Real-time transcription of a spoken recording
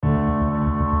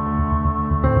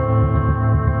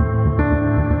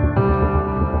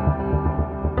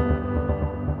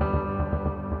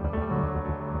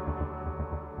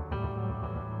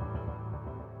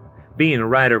Being a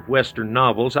writer of Western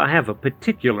novels, I have a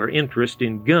particular interest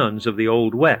in guns of the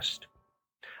Old West.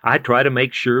 I try to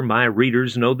make sure my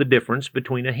readers know the difference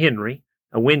between a Henry,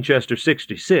 a Winchester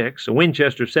 66, a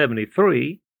Winchester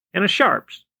 73, and a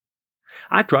Sharps.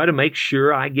 I try to make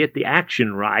sure I get the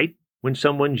action right when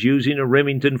someone's using a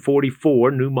Remington 44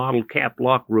 new model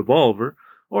cap-lock revolver,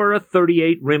 or a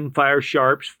 38 rimfire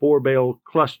Sharps 4-barrel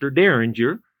cluster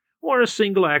Derringer, or a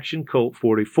single-action Colt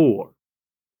 44.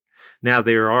 Now,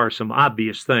 there are some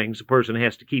obvious things a person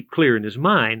has to keep clear in his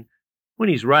mind when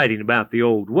he's writing about the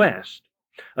Old West.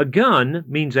 A gun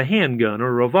means a handgun or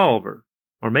a revolver,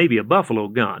 or maybe a buffalo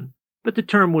gun, but the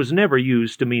term was never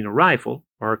used to mean a rifle,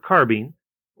 or a carbine,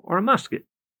 or a musket.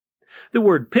 The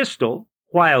word pistol,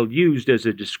 while used as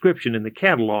a description in the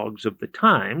catalogs of the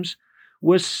times,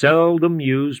 was seldom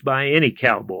used by any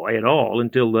cowboy at all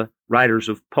until the writers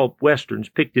of pulp westerns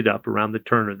picked it up around the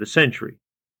turn of the century.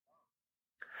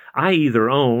 I either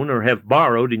own or have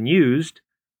borrowed and used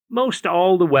most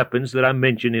all the weapons that I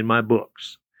mention in my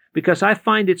books, because I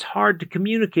find it's hard to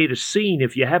communicate a scene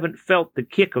if you haven't felt the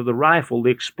kick of the rifle, the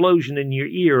explosion in your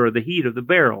ear, or the heat of the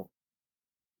barrel.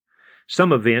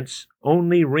 Some events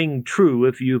only ring true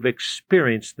if you've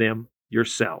experienced them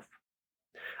yourself.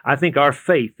 I think our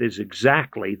faith is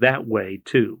exactly that way,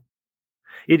 too.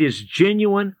 It is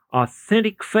genuine,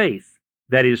 authentic faith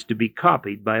that is to be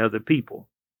copied by other people.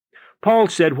 Paul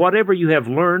said, "Whatever you have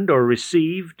learned or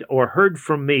received or heard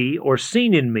from me or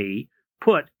seen in me,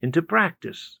 put into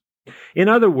practice." In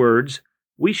other words,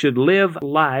 we should live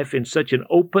life in such an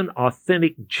open,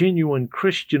 authentic, genuine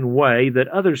Christian way that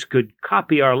others could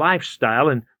copy our lifestyle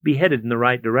and be headed in the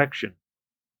right direction.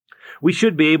 We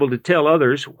should be able to tell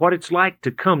others what it's like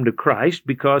to come to Christ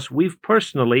because we've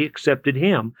personally accepted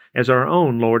Him as our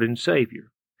own Lord and Savior.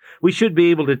 We should be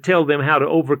able to tell them how to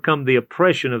overcome the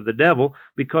oppression of the devil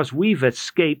because we've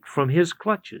escaped from his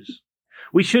clutches.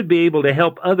 We should be able to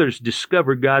help others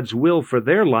discover God's will for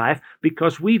their life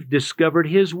because we've discovered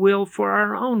His will for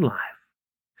our own life.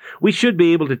 We should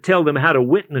be able to tell them how to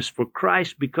witness for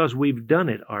Christ because we've done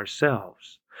it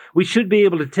ourselves. We should be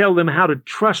able to tell them how to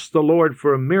trust the Lord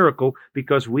for a miracle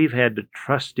because we've had to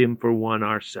trust Him for one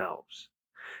ourselves.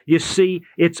 You see,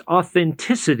 it's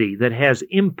authenticity that has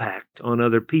impact on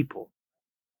other people.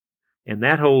 And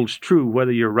that holds true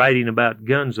whether you're writing about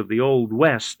guns of the Old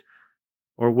West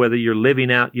or whether you're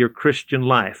living out your Christian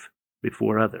life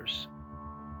before others.